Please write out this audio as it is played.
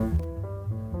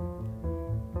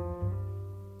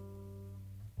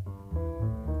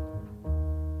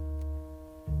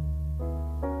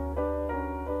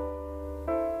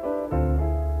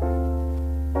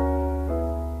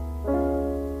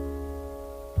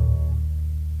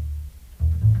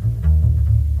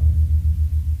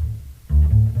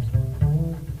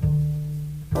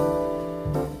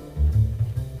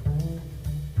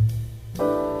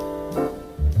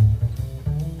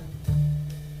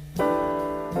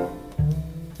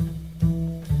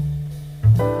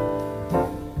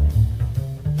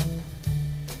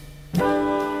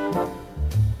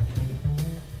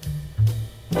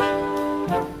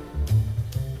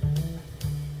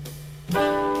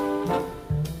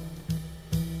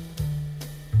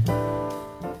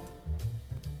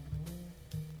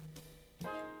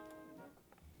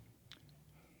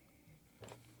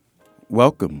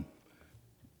Welcome.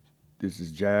 This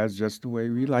is Jazz Just the Way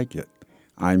We Like It.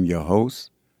 I'm your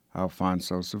host,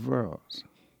 Alfonso Severos.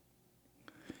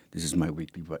 This is my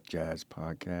weekly jazz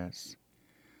podcast.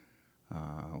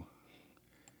 Uh,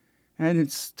 and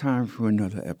it's time for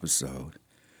another episode.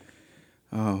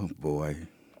 Oh boy,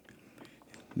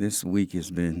 this week has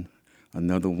been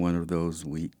another one of those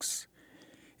weeks.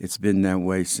 It's been that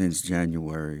way since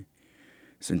January,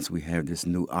 since we have this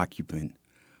new occupant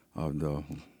of the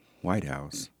White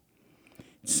House.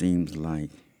 It seems like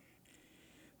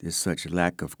there's such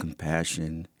lack of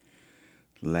compassion,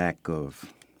 lack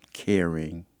of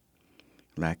caring,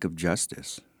 lack of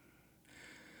justice.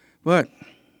 But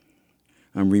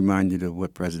I'm reminded of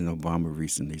what President Obama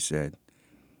recently said.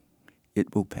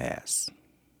 It will pass.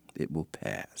 It will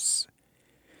pass.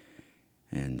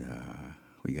 And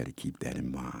we got to keep that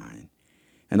in mind.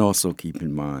 And also keep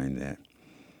in mind that,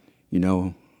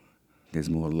 there's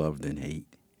more love than hate.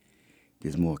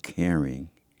 There's more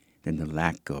caring than the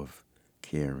lack of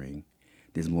caring.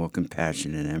 There's more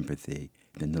compassion and empathy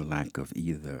than the lack of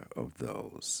either of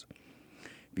those.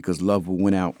 Because love will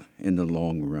win out in the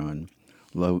long run.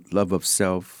 Love of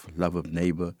self, love of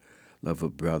neighbor, love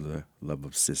of brother, love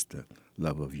of sister,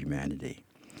 love of humanity.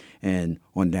 And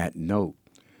on that note,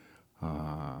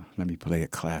 let me play a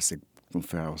classic from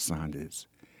Pharoah Sanders.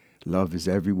 Love is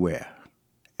everywhere,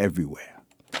 everywhere.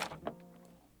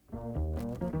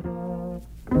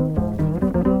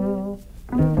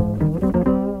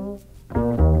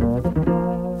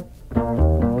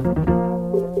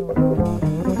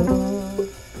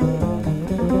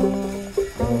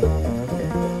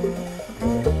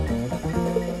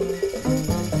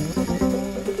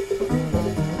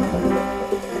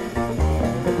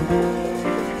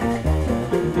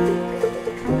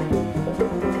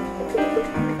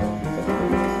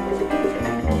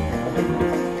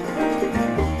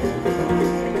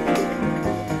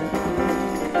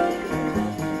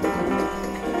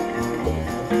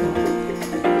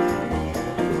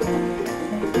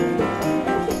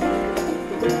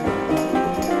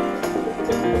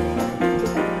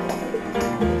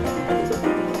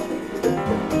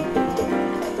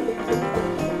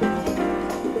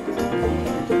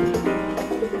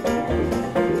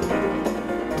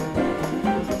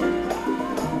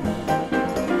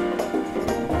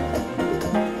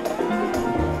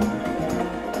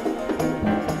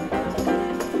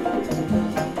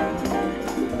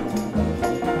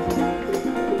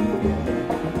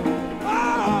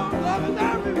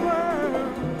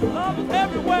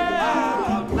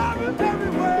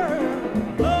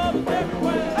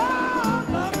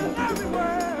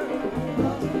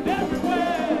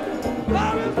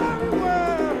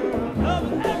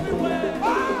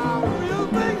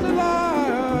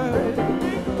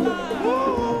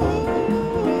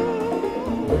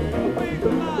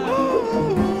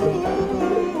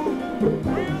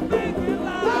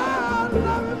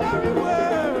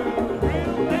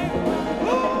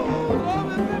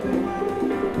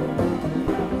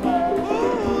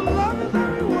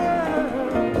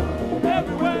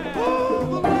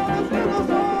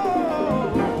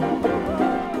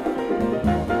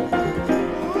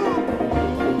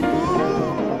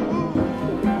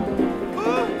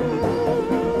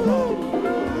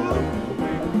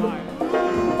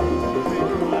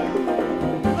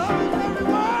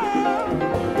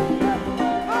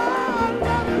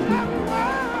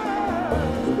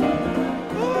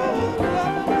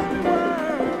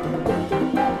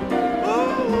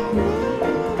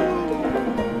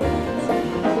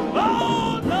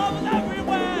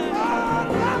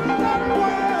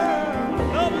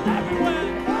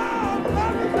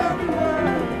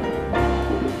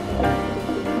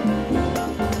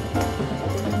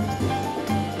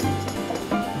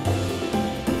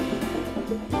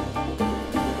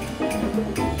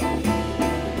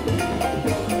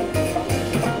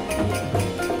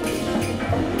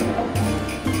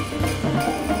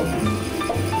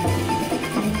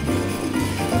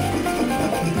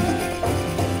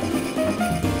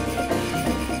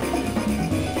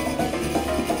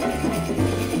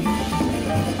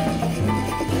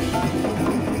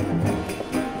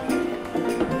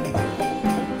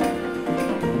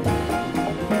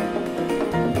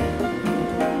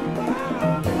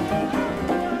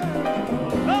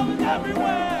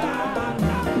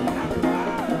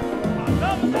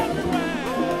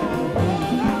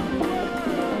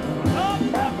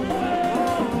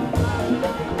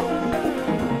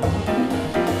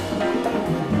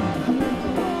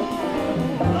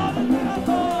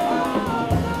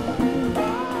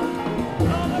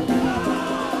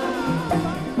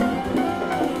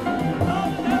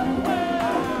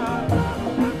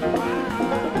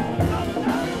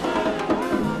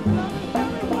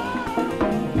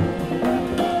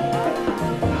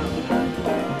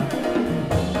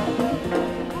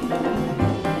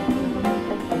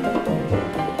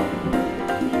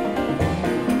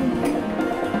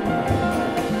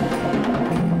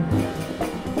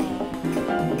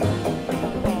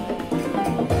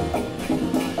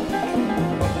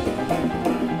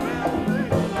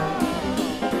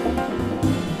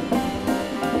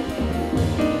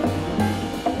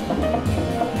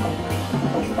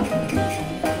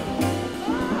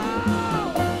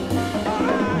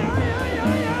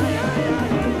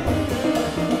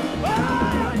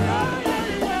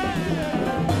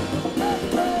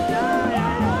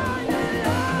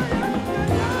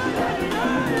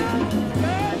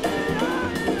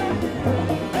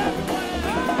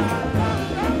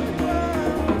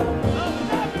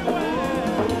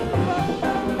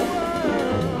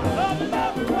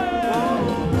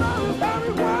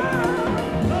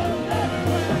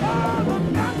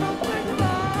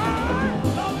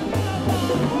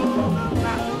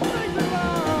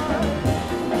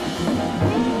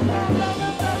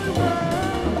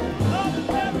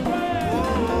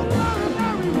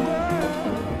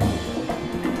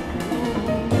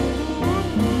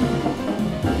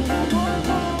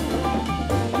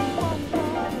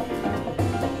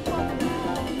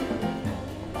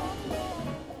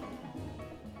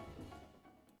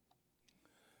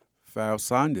 Pharoah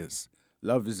Sanders.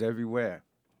 Love is everywhere.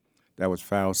 That was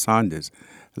Pharoah Sanders.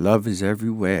 Love is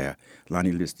everywhere.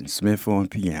 Lonnie Liston Smith on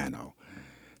piano.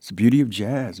 It's the beauty of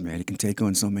jazz, man. It can take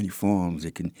on so many forms.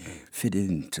 It can fit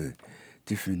into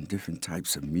different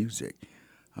types of music.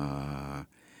 And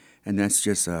that's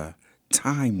just a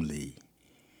timely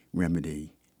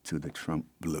remedy to the Trump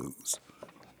blues.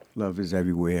 Love is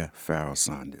everywhere, Pharoah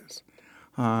Sanders.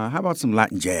 How about some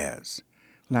Latin jazz?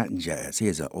 Latin jazz.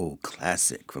 Here's an old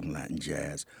classic from Latin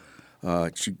jazz.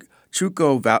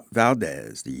 Chuco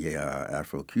Valdez, the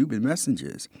Afro-Cuban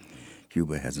Messengers.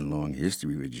 Cuba has a long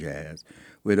history with jazz,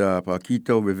 with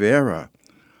Paquito Rivera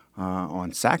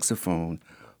on saxophone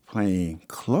playing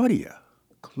Claudia.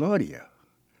 Claudia.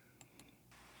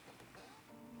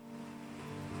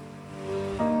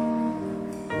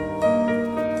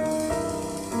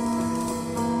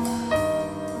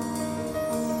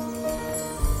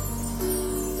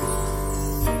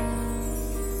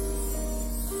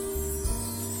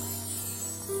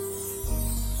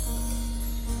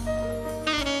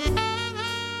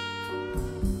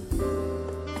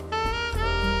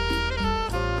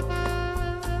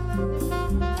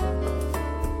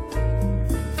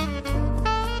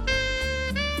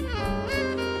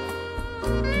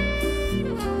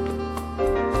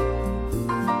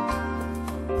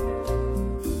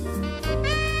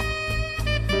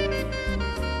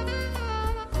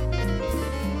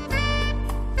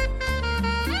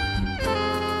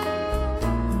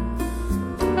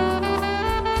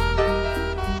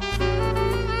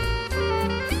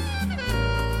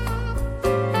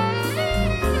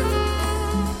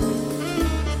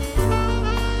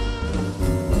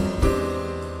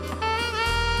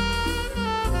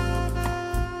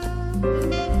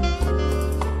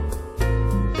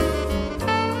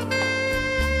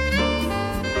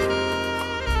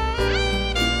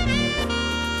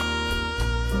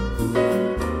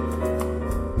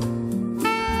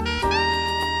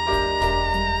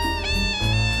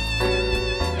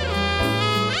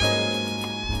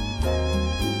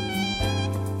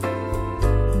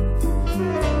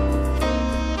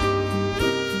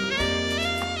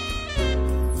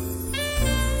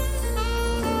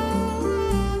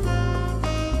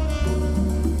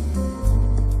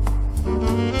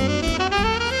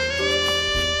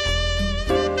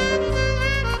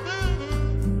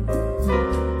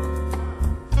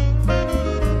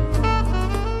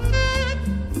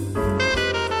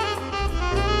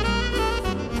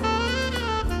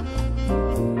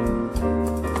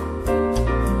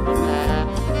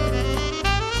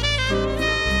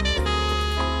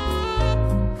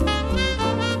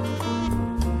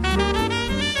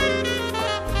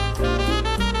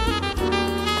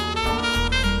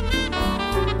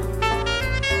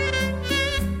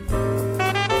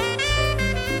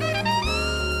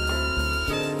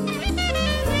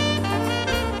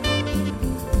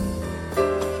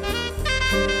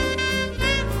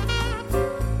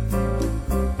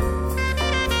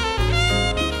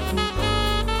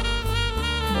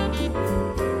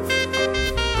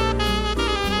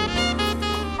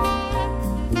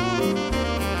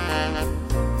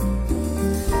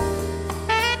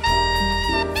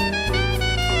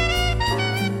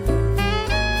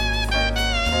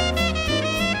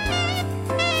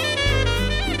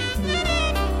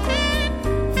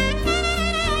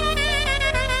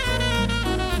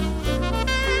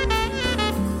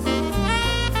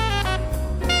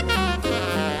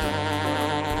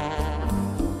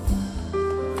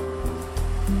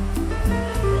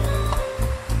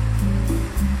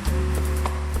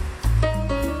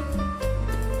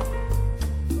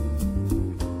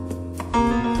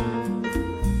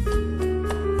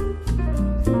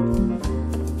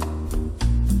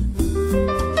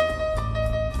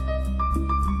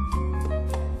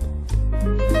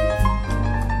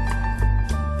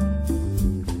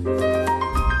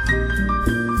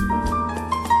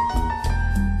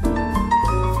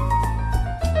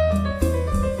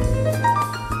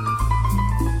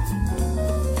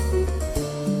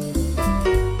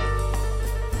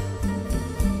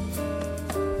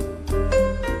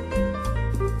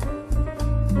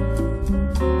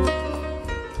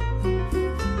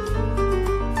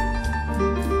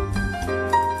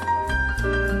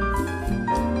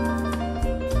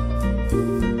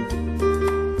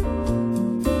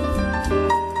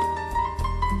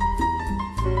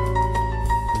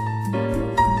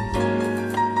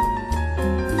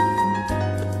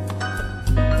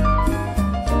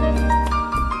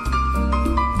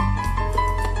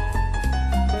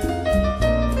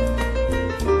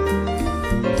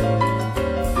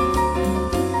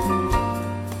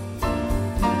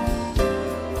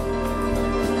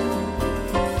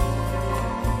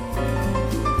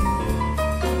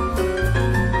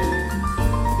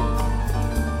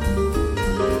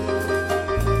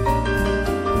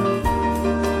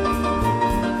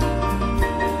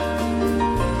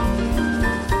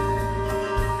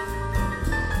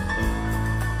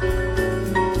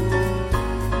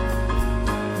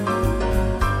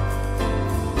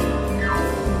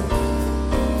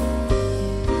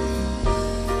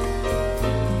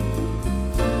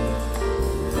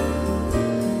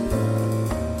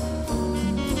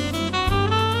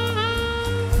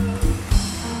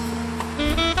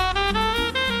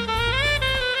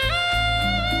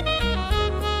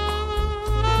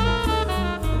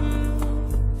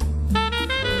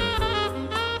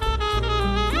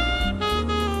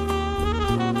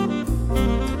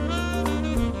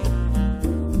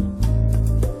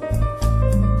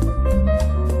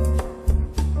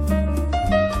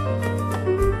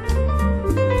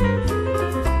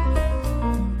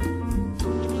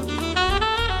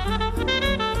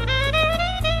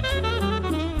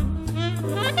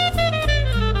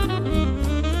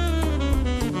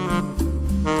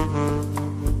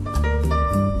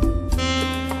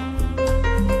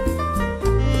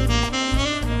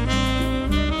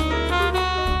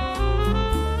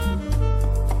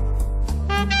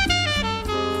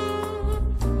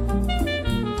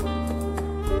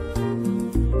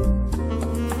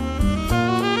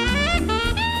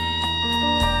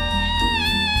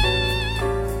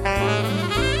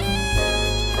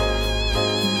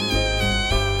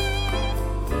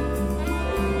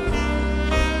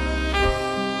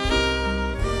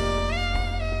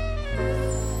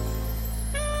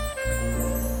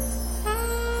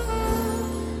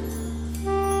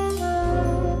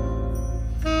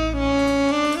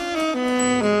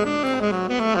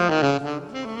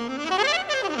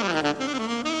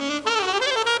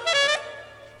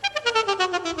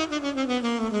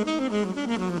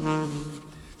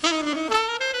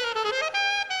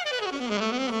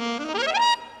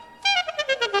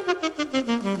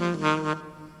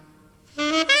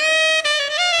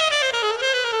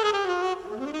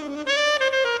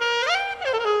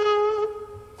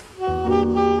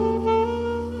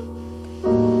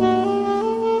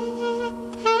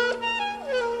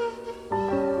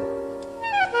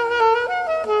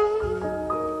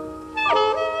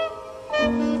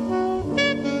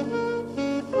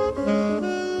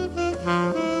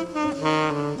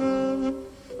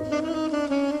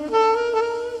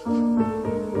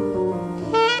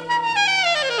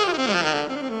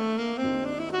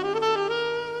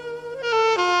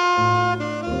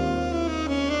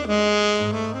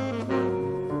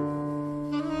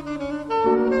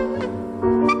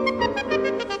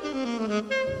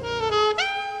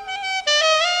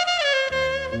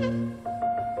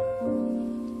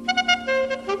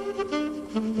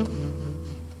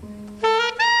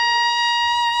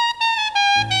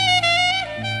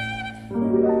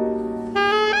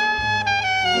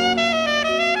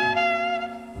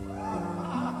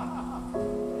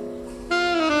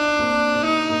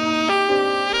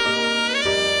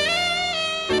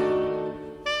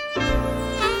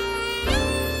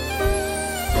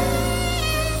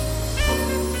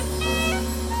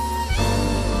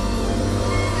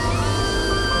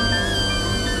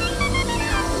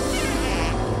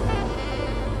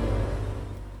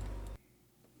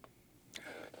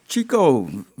 Chico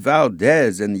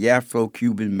Valdez and the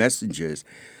Afro-Cuban Messengers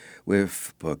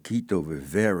with Paquito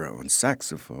Rivera on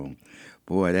saxophone.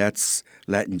 Boy, that's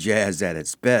Latin jazz at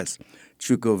its best.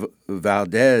 Chico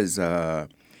Valdez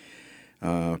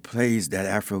plays that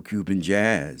Afro-Cuban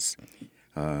jazz.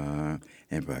 And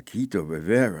Paquito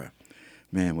Rivera,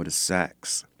 man, what a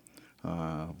sax.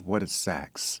 What a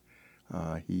sax.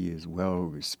 He is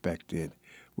well-respected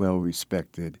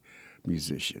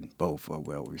musician. Both are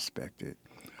well-respected.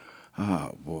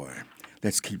 Oh, boy.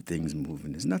 Let's keep things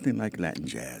moving. There's nothing like Latin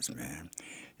jazz, man.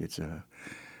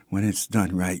 When it's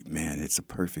done right, man, it's a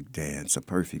perfect dance, a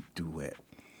perfect duet.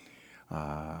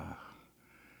 But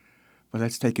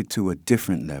let's take it to a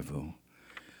different level.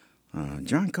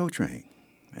 John Coltrane.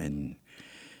 And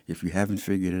if you haven't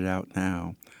figured it out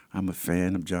now, I'm a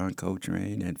fan of John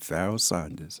Coltrane and Pharoah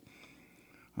Sanders.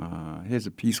 Here's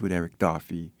a piece with Eric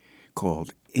Dolphy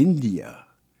called India,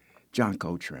 John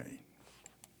Coltrane.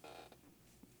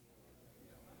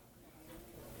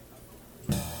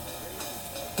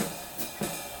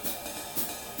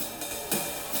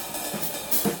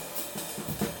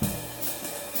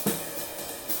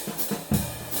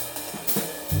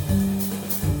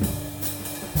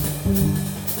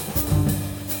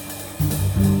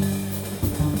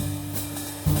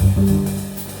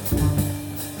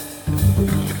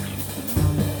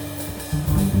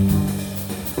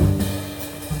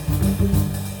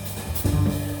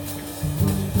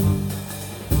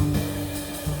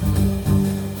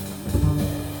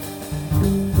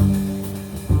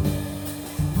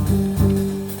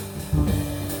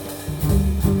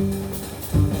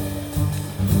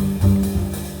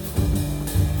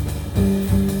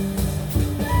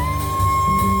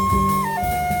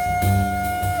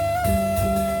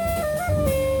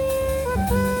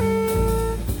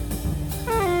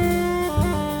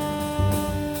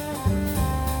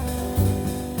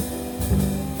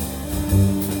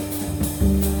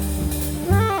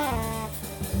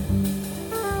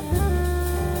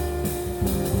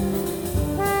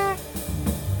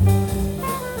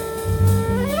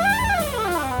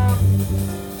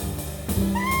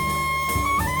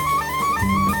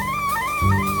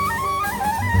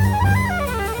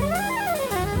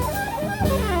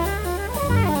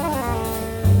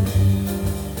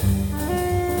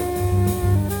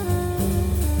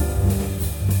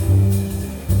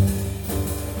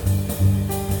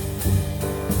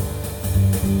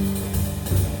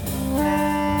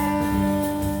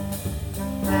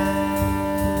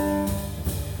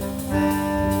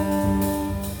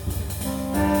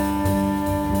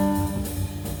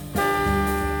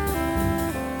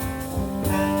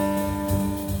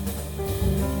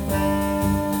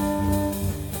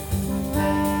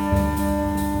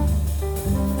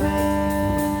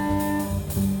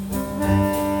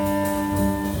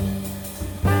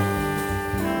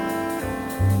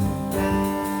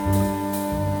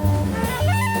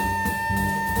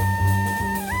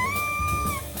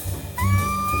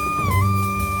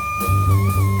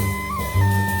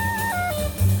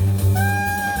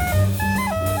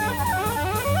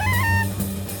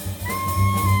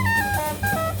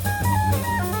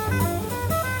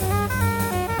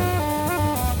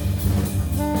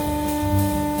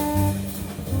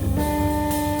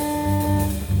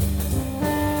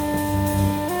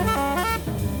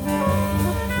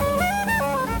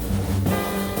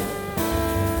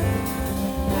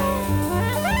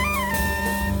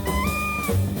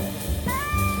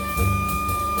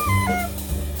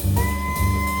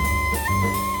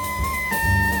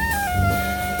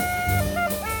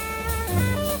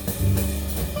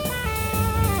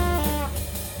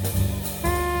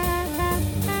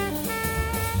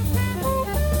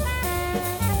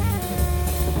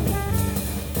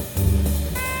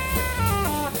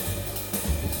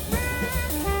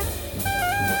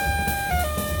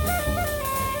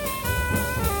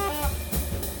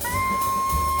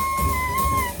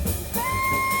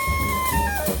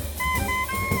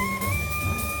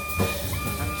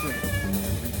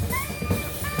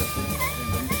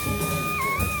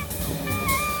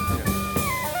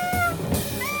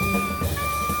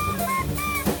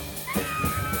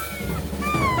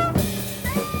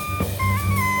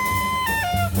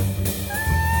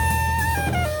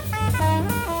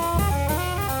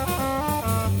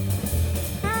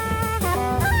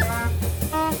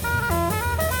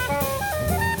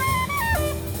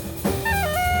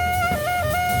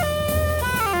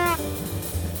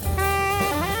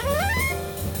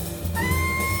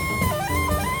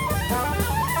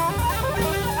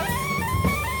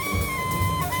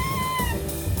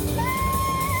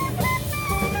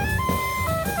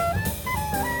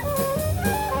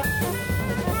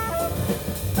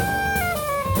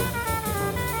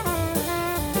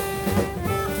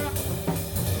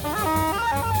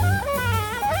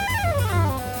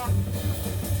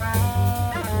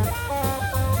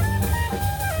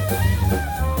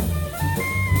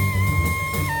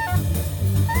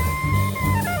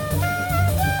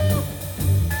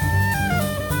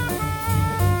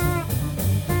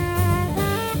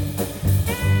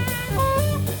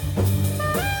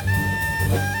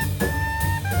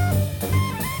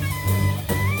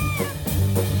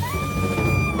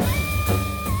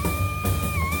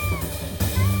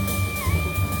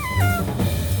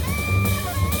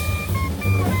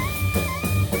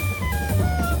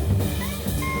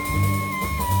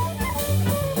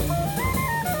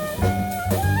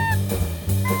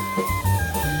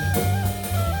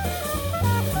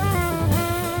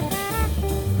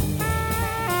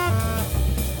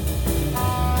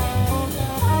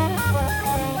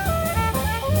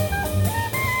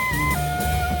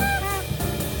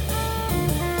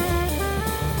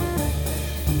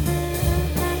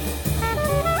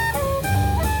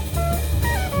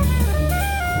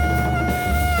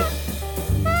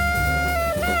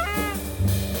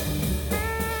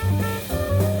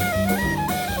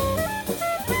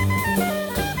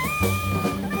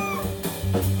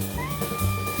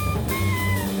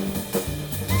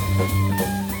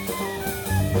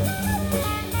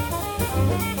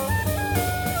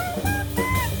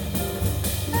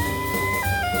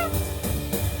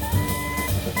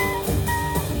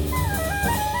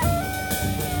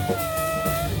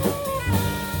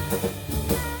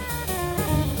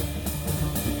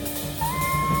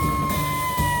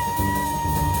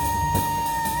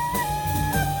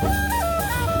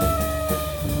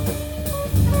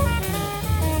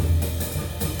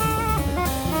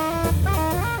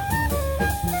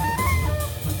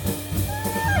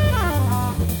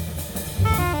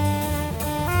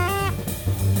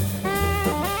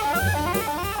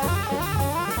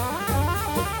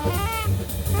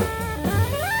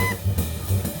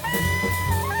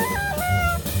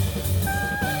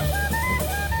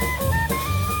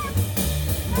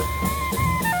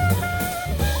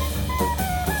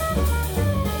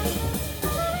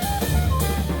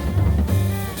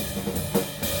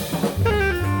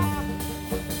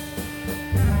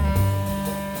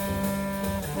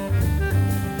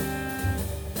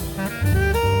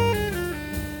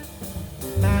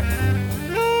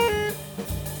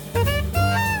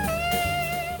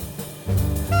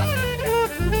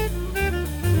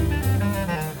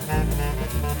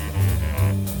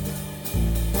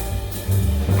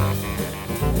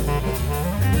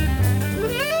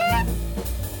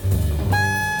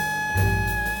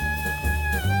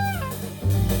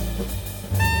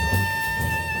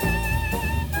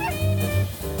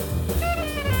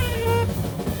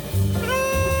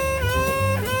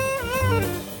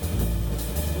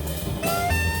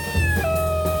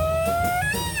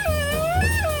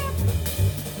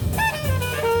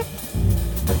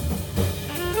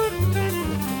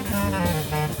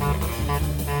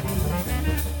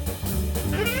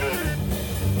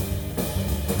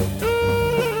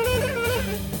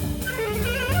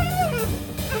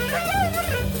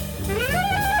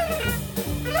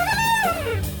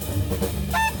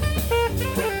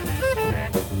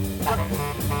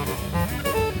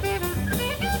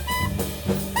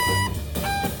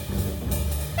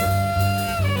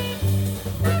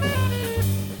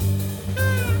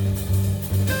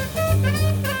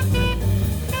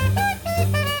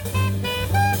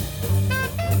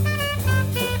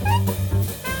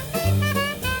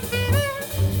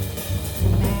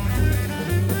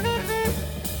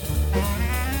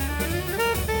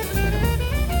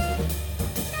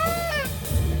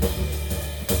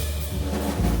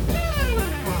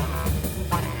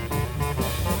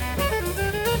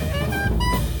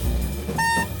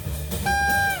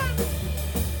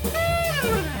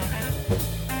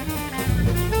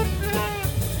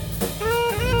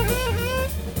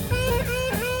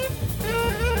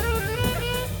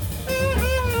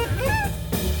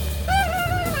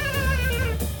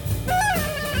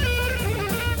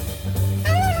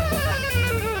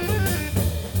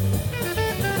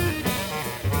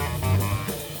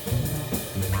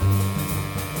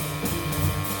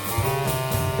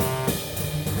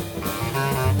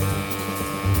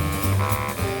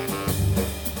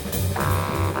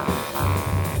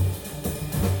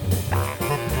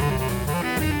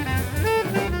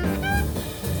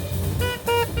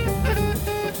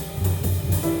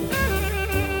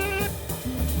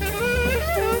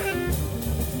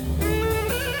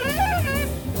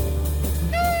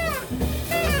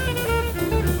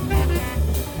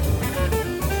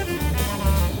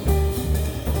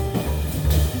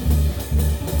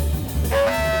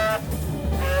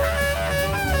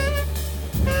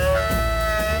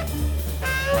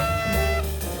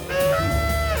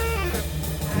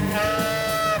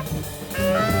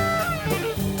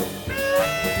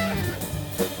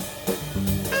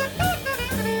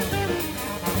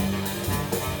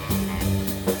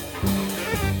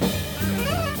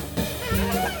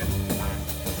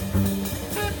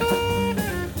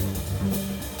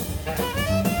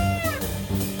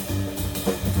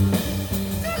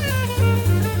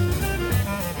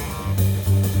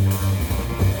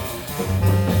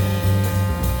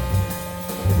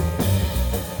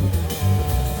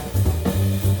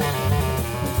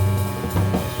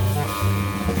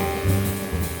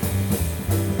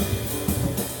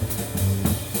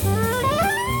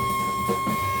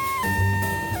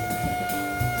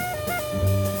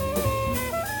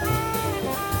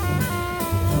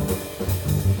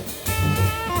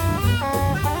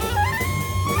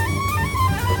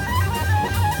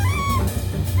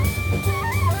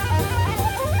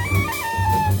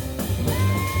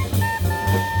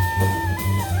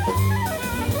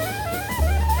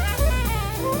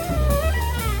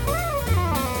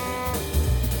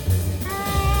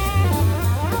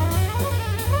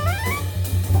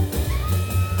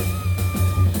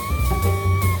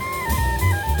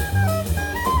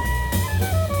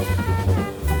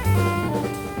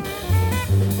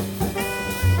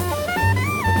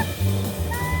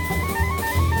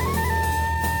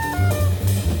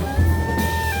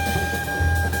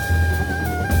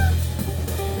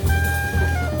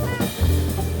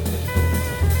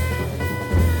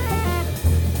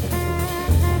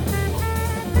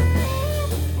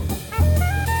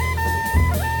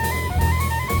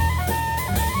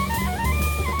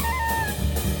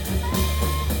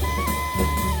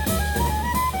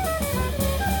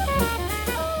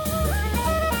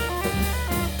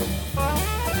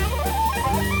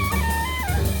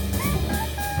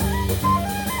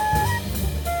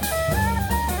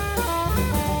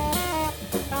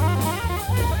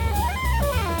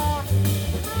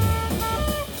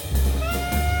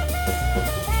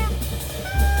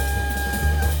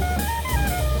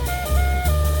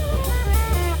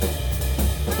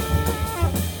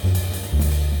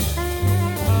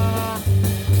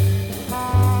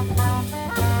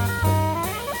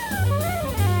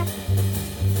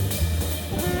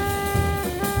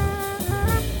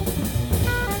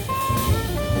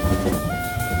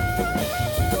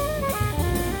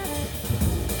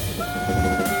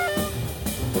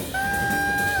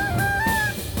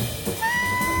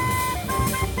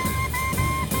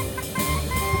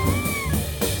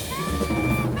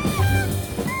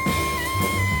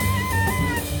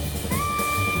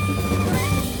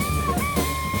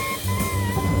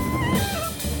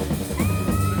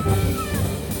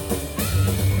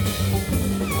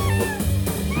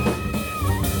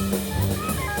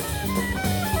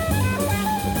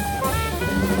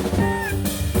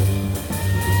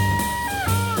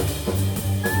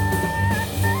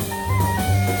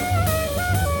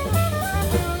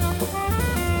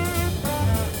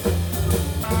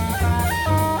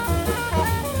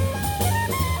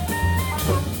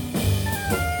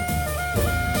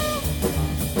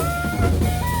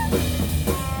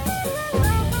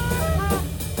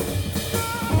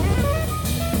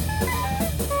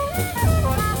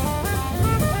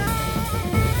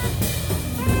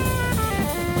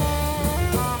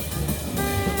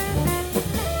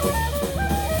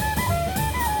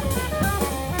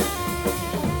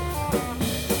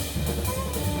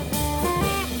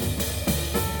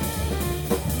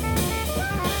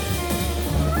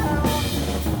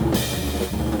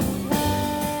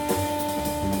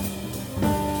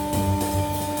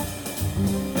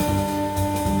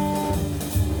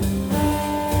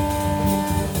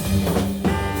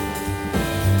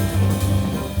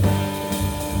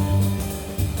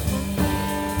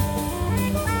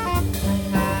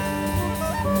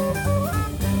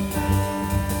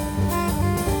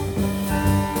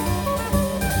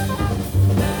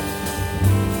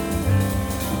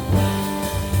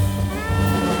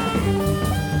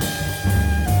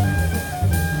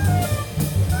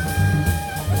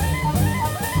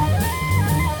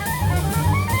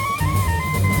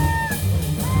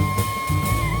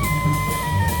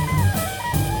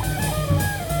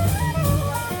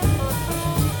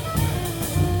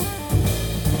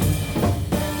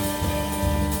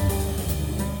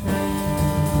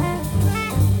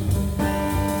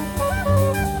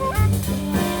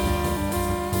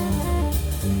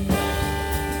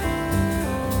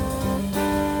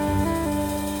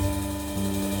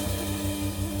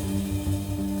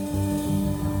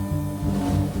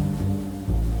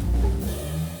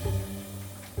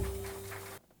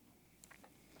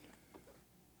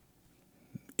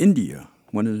 India,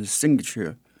 one of the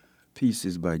signature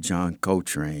pieces by John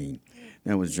Coltrane.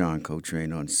 That was John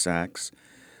Coltrane on sax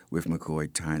with McCoy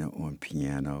Tyner on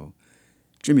piano,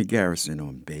 Jimmy Garrison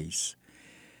on bass,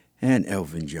 and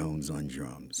Elvin Jones on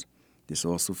drums. This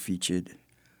also featured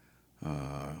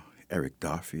Eric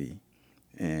Dolphy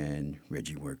and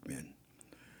Reggie Workman.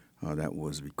 That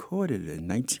was recorded in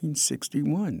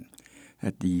 1961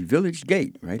 at the Village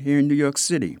Gate right here in New York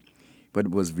City, but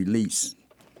it was released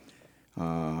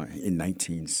in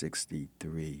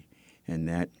 1963. And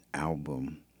that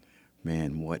album,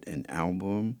 man, what an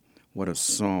album, what a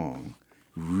song,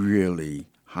 really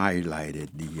highlighted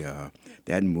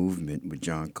that movement with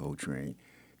John Coltrane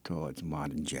towards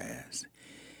modern jazz.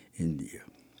 India.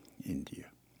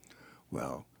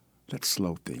 Well, let's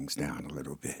slow things down a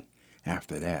little bit.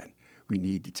 After that, we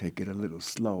need to take it a little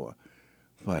slower,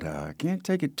 but can't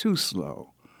take it too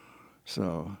slow.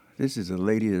 So this is a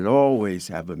lady that always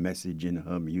have a message in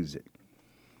her music.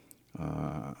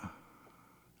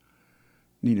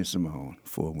 Nina Simone,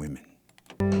 For Women.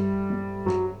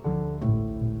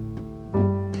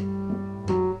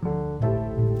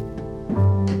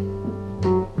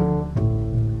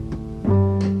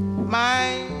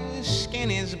 My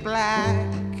skin is black.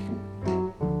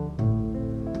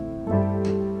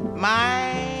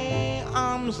 My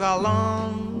arms are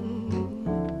long.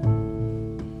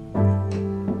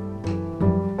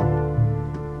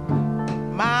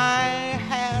 My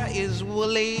hair is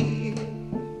woolly.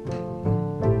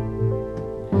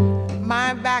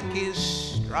 My back is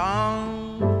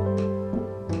strong.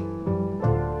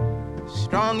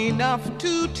 Strong enough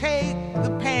to take the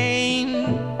pain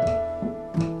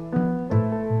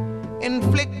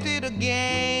inflicted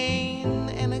again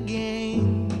and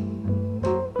again.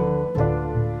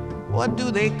 What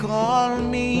do they call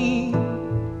me?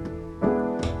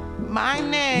 My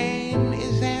name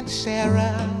is Aunt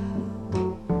Sarah.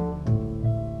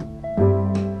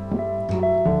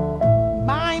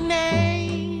 My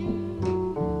name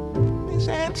is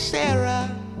Aunt Sarah.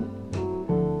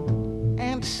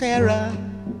 Aunt Sarah.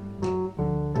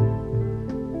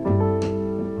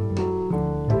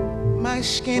 My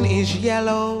skin is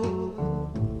yellow.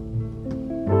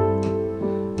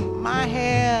 My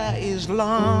hair is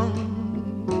long.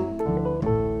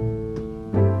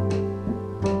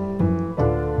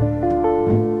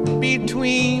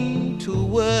 Between two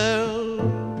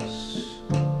worlds,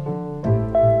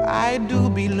 I do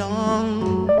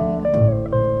belong.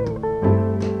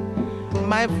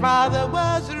 My father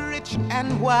was rich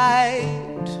and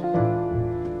white.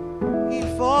 He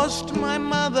forced my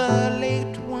mother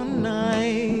late one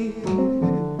night.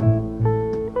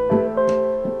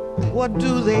 What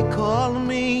do they call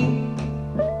me?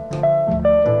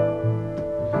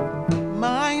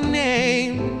 My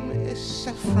name is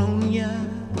Saffronia.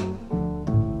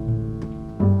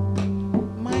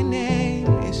 My name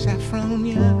is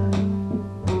Saffronia.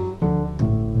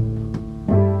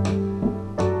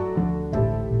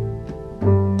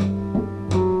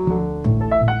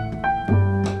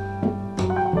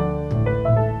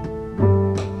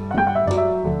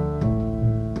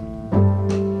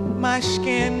 My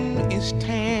skin is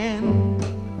tan.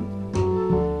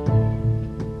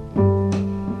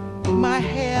 My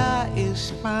hair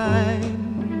is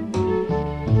fine.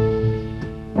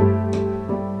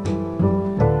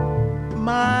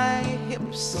 My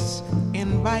hips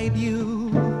invite you.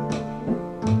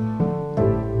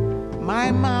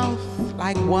 My mouth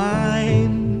like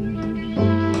wine.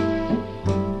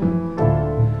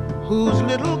 Whose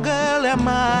little girl am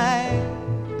I?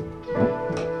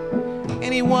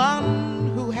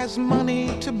 Anyone who has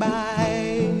money to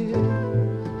buy.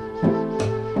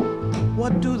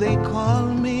 What do they call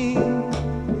me?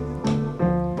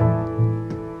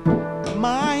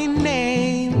 My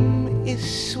name is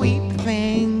Sweet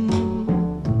Thing.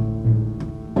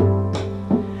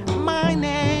 My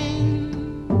name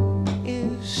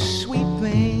is Sweet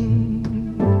Thing.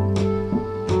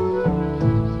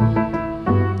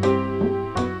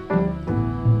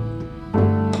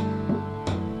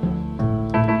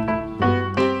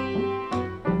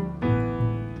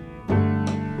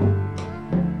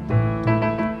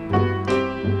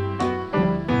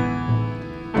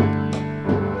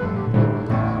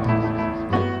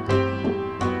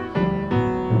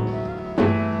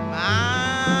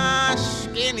 My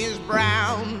skin is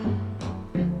brown.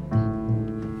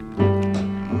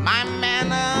 My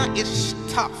manner is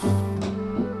tough.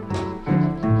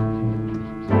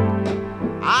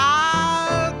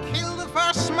 I'll kill the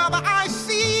first mother I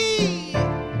see.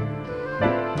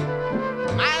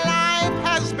 My life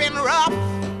has been rough.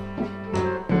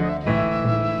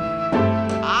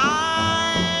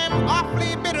 I'm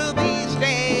awfully bitter these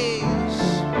days.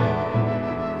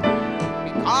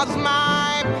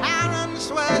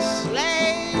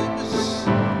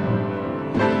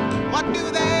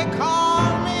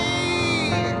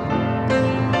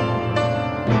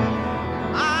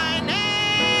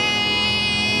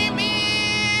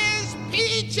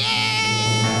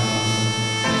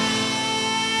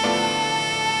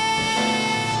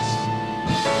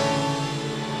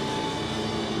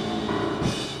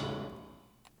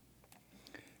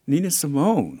 Nina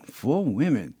Simone, For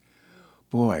Women.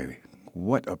 Boy,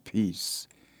 what a piece.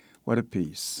 What a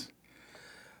piece.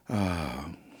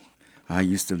 I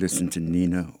used to listen to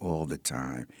Nina all the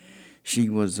time. She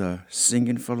was a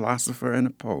singing philosopher and a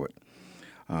poet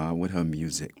with her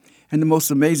music. And the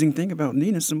most amazing thing about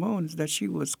Nina Simone is that she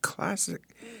was classically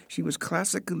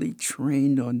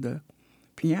trained on the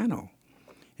piano.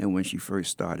 And when she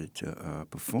first started to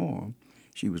perform,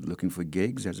 she was looking for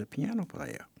gigs as a piano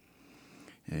player.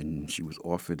 And she was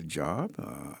offered a job,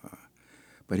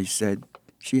 but he said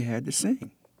she had to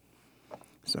sing.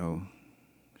 So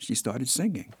she started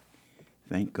singing.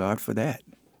 Thank God for that,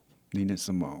 Nina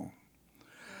Simone.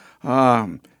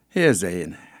 Here's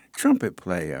a trumpet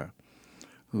player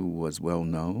who was well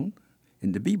known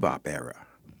in the bebop era,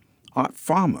 Art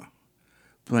Farmer,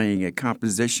 playing a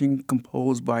composition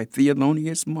composed by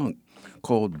Thelonious Monk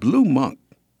called Blue Monk.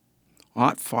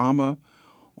 Art Farmer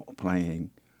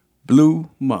playing Blue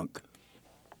Monk.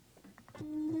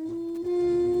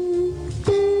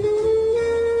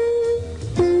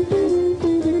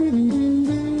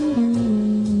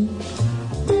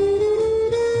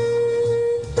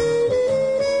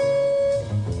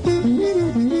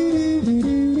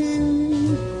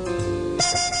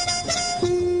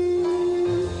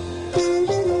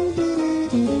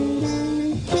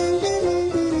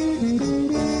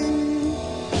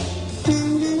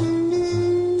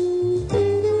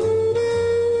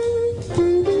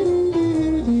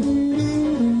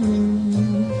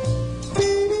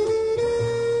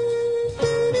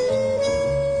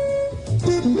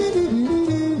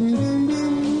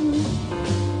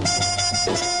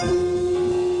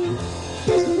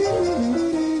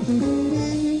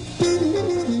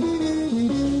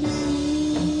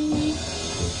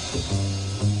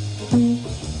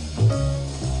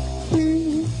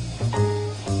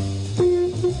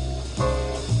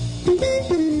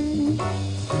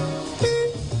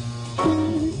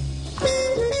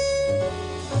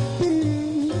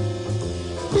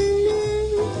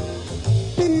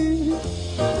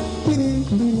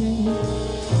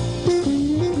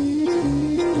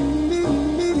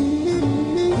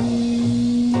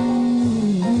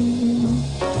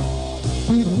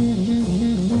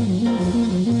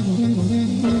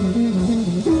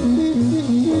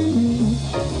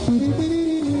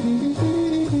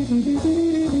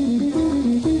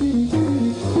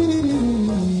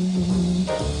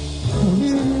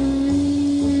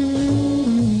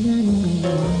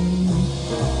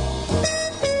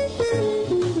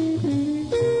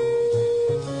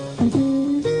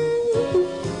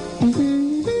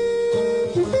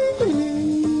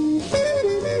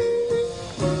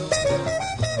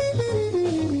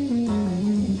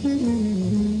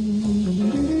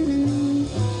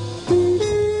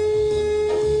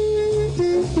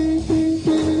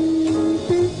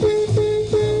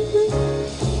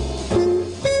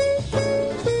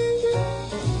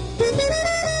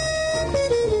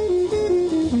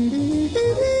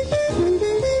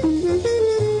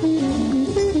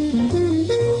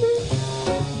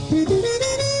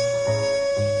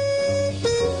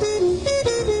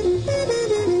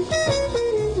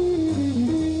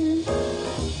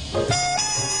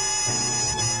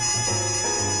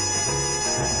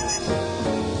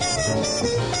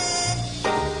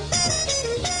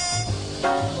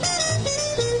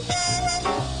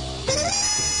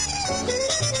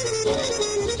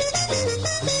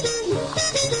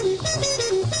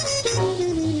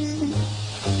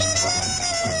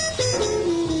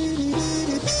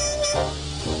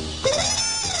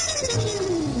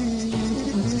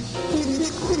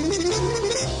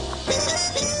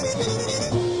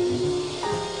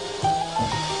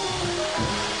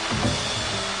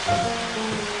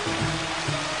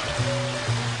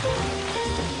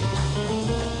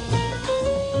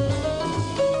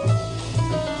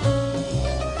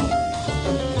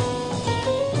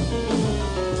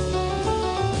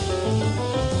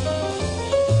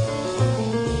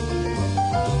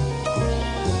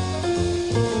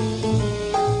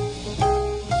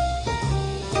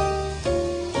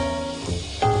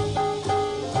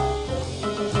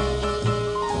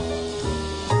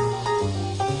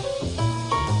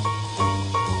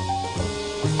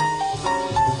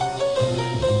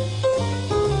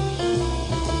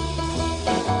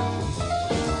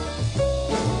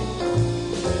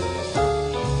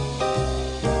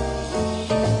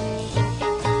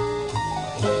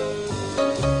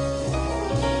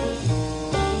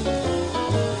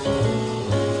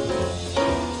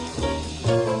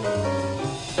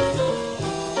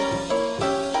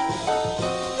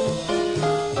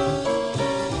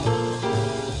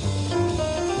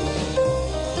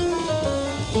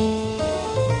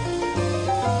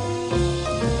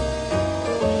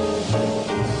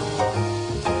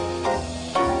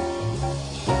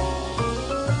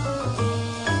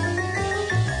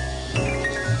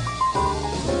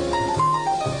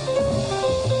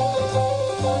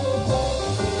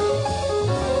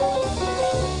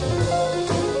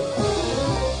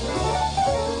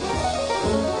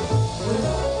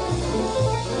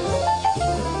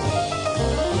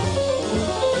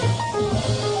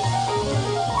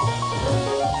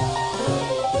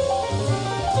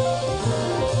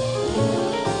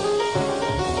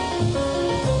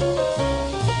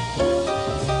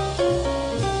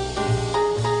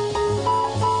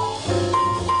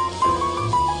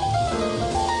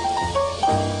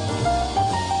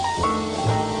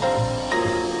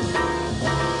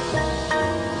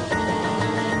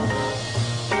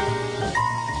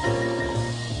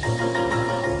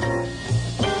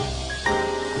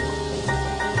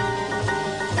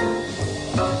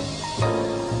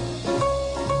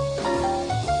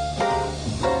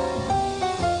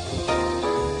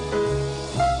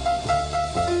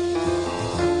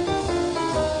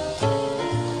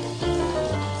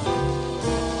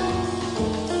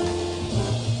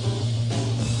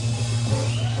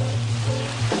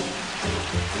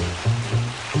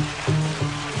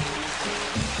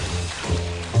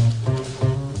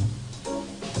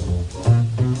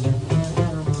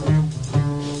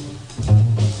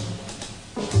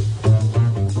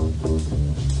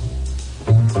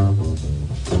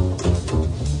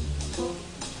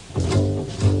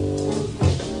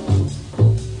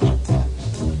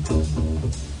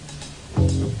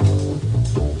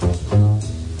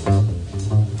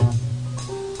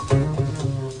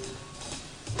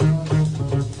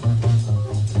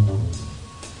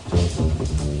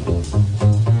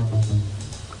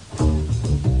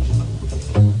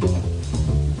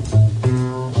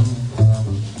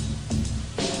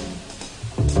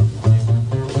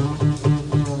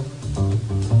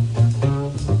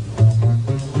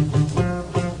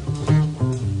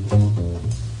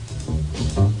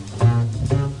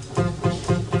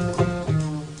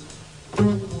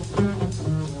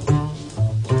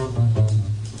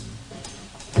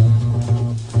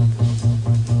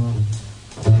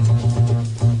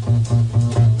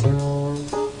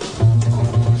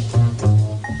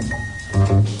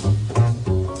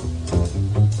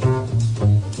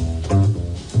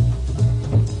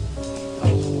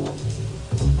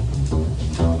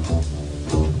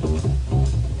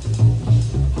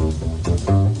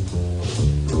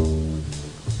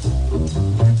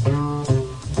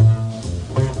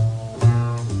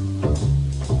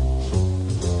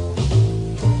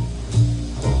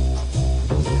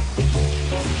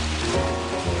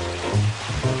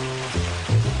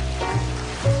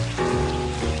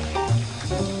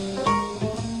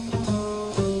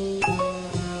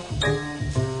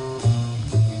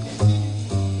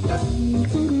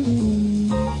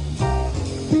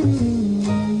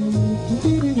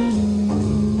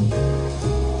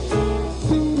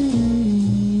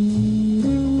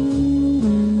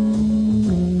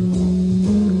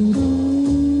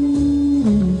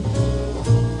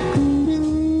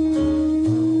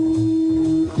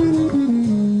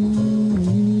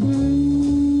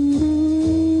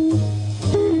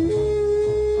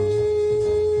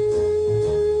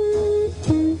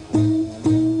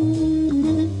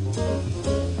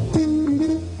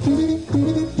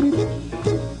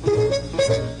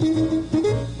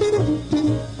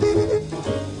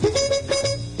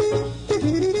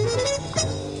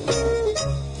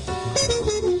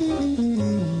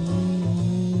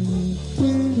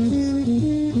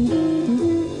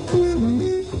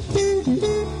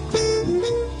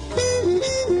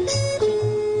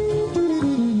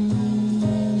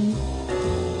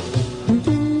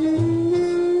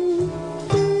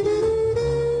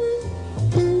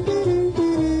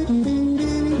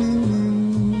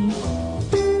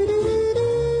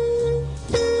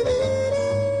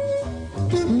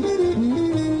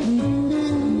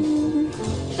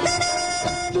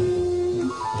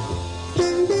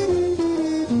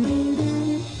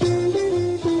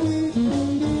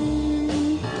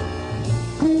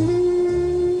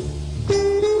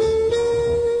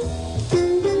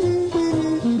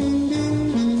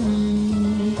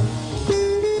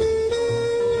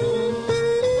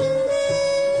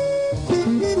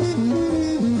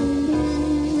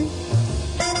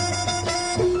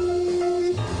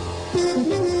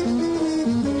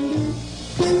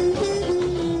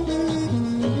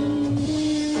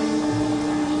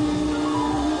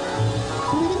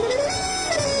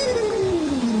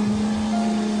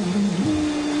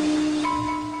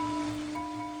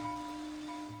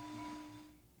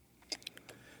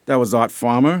 That was Art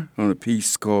Farmer on a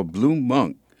piece called Blue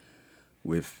Monk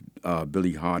with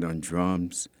Billy Hart on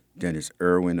drums, Dennis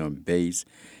Irwin on bass,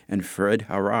 and Fred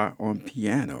Harrah on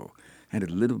piano. Had a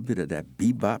little bit of that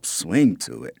bebop swing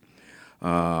to it.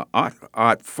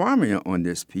 Art Farmer on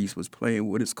this piece was playing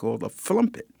what is called a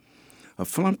flumpet. A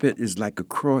flumpet is like a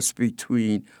cross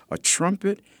between a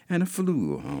trumpet and a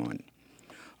flugelhorn.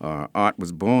 Art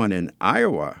was born in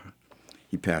Iowa.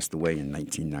 He passed away in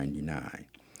 1999.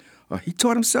 He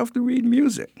taught himself to read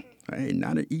music. Hey,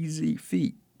 not an easy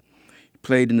feat. He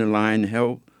played in the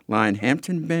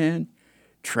Lionhampton Band,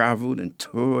 traveled and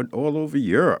toured all over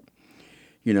Europe.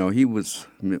 You know, he was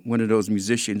one of those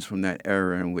musicians from that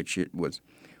era in which it was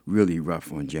really rough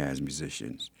on jazz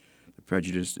musicians. The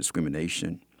prejudice,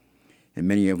 discrimination, and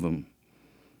many of them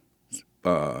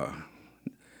not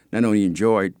only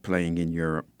enjoyed playing in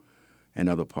Europe and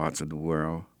other parts of the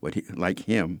world, but like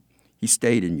him, he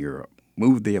stayed in Europe,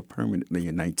 moved there permanently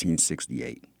in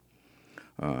 1968.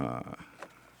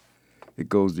 It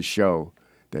goes to show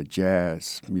that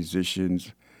jazz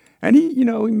musicians, and he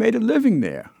made a living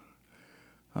there.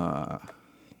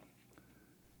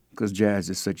 Because jazz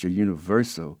is such a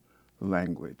universal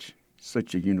language,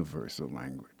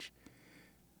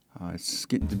 It's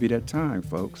getting to be that time,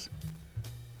 folks.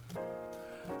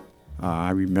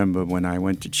 I remember when I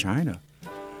went to China,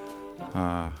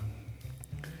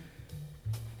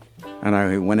 and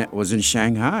I was in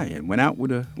Shanghai and went out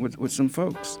with some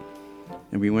folks,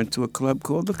 and we went to a club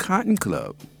called the Cotton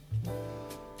Club.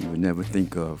 You would never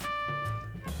think of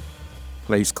a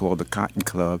place called the Cotton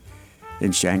Club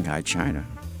in Shanghai, China.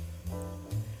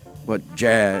 But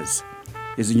jazz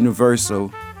is a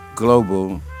universal,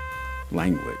 global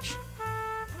language.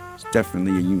 It's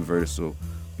definitely a universal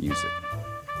music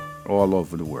all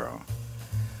over the world.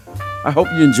 I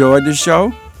hope you enjoyed the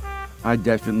show. I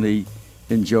definitely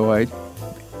enjoyed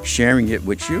sharing it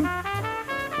with you.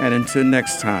 And until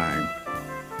next time,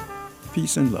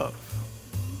 peace and love.